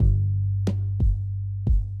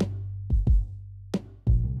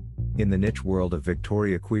In the niche world of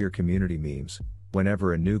Victoria queer community memes,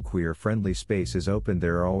 whenever a new queer-friendly space is opened,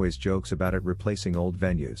 there are always jokes about it replacing old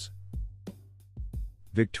venues.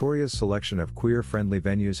 Victoria's selection of queer-friendly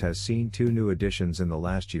venues has seen 2 new additions in the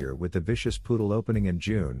last year, with the Vicious Poodle opening in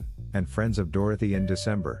June, and Friends of Dorothy in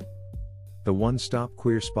December. The one-stop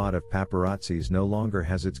queer spot of Paparazzi's no longer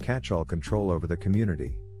has its catch-all control over the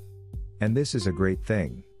community. And this is a great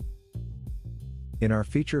thing. In our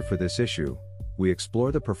feature for this issue, we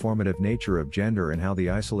explore the performative nature of gender and how the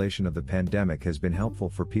isolation of the pandemic has been helpful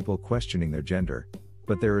for people questioning their gender,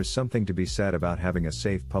 but there is something to be said about having a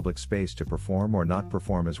safe public space to perform or not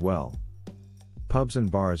perform as well. Pubs and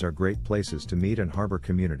bars are great places to meet and harbor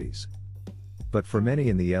communities. But for many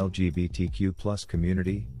in the LGBTQ+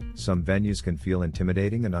 community, some venues can feel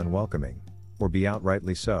intimidating and unwelcoming, or be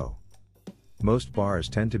outrightly so. Most bars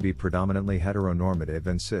tend to be predominantly heteronormative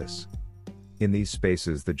and cis. In these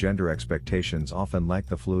spaces, the gender expectations often lack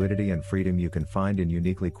the fluidity and freedom you can find in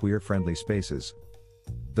uniquely queer-friendly spaces.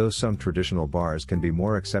 Though some traditional bars can be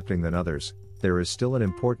more accepting than others, there is still an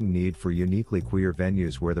important need for uniquely queer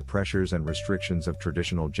venues where the pressures and restrictions of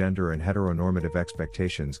traditional gender and heteronormative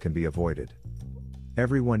expectations can be avoided.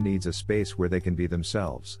 Everyone needs a space where they can be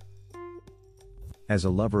themselves. As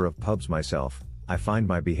a lover of pubs myself, I find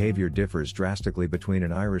my behavior differs drastically between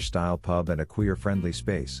an Irish-style pub and a queer-friendly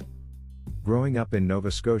space. Growing up in Nova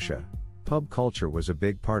Scotia, pub culture was a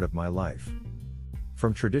big part of my life.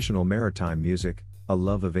 From traditional maritime music, a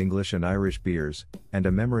love of English and Irish beers, and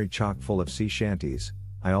a memory chock full of sea shanties,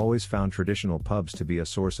 I always found traditional pubs to be a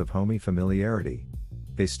source of homey familiarity.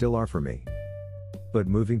 They still are for me. But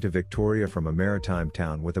moving to Victoria from a maritime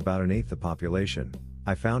town with about 1/8 the population,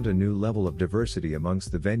 I found a new level of diversity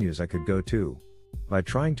amongst the venues I could go to. By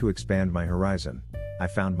trying to expand my horizon, I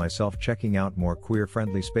found myself checking out more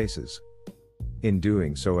queer-friendly spaces. In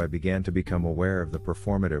doing so, I began to become aware of the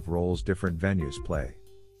performative roles different venues play.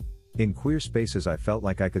 In queer spaces, I felt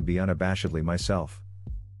like I could be unabashedly myself.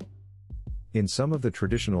 In some of the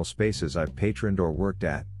traditional spaces I've patroned or worked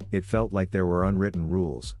at, it felt like there were unwritten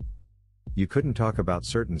rules. You couldn't talk about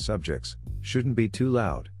certain subjects, shouldn't be too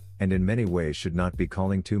loud, and in many ways should not be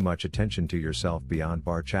calling too much attention to yourself beyond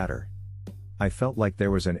bar chatter. I felt like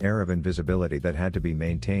there was an air of invisibility that had to be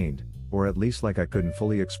maintained, or at least like I couldn't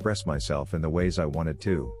fully express myself in the ways I wanted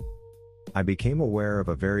to. I became aware of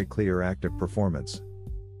a very clear act of performance.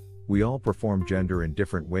 We all perform gender in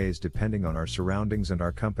different ways depending on our surroundings and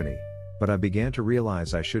our company, but I began to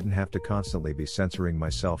realize I shouldn't have to constantly be censoring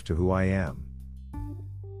myself to who I am.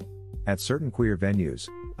 At certain queer venues,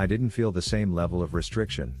 I didn't feel the same level of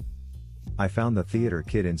restriction. I found the theater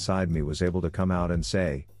kid inside me was able to come out and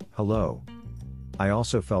say, hello. I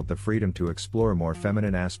also felt the freedom to explore more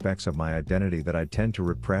feminine aspects of my identity that I tend to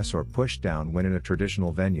repress or push down when in a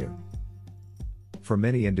traditional venue. For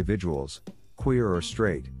many individuals, queer or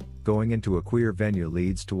straight, going into a queer venue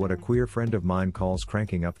leads to what a queer friend of mine calls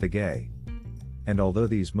cranking up the gay. And although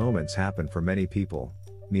these moments happen for many people,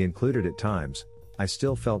 me included at times, I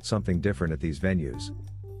still felt something different at these venues.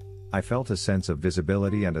 I felt a sense of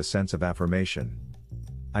visibility and a sense of affirmation.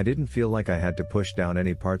 I didn't feel like I had to push down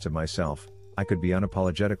any parts of myself, I could be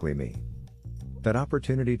unapologetically me. That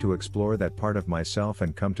opportunity to explore that part of myself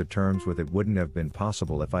and come to terms with it wouldn't have been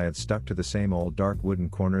possible if I had stuck to the same old dark wooden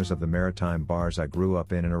corners of the maritime bars I grew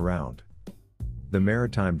up in and around. The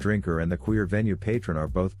maritime drinker and the queer venue patron are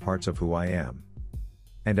both parts of who I am.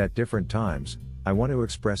 And at different times, I want to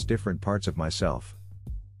express different parts of myself.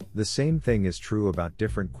 The same thing is true about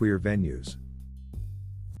different queer venues.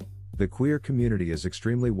 The queer community is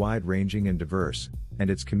extremely wide-ranging and diverse, and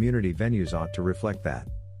its community venues ought to reflect that.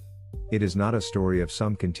 It is not a story of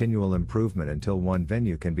some continual improvement until one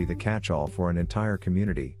venue can be the catch-all for an entire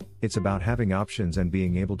community. It's about having options and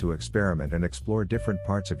being able to experiment and explore different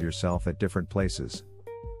parts of yourself at different places.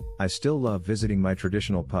 I still love visiting my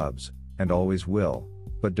traditional pubs, and always will,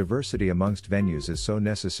 but diversity amongst venues is so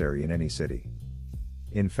necessary in any city.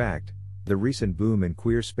 In fact, the recent boom in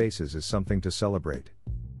queer spaces is something to celebrate.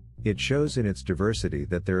 It shows in its diversity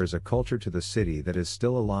that there is a culture to the city that is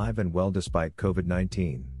still alive and well despite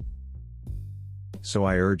COVID-19. So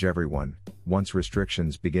I urge everyone, once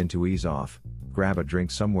restrictions begin to ease off, grab a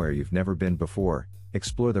drink somewhere you've never been before,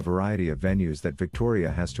 explore the variety of venues that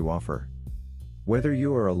Victoria has to offer. Whether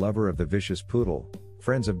you are a lover of the Vicious Poodle,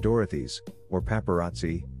 Friends of Dorothy's, or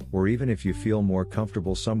Paparazzi, or even if you feel more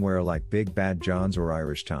comfortable somewhere like Big Bad John's or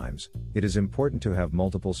Irish Times, it is important to have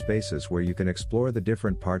multiple spaces where you can explore the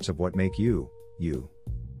different parts of what make you, you.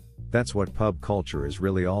 That's what pub culture is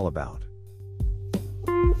really all about.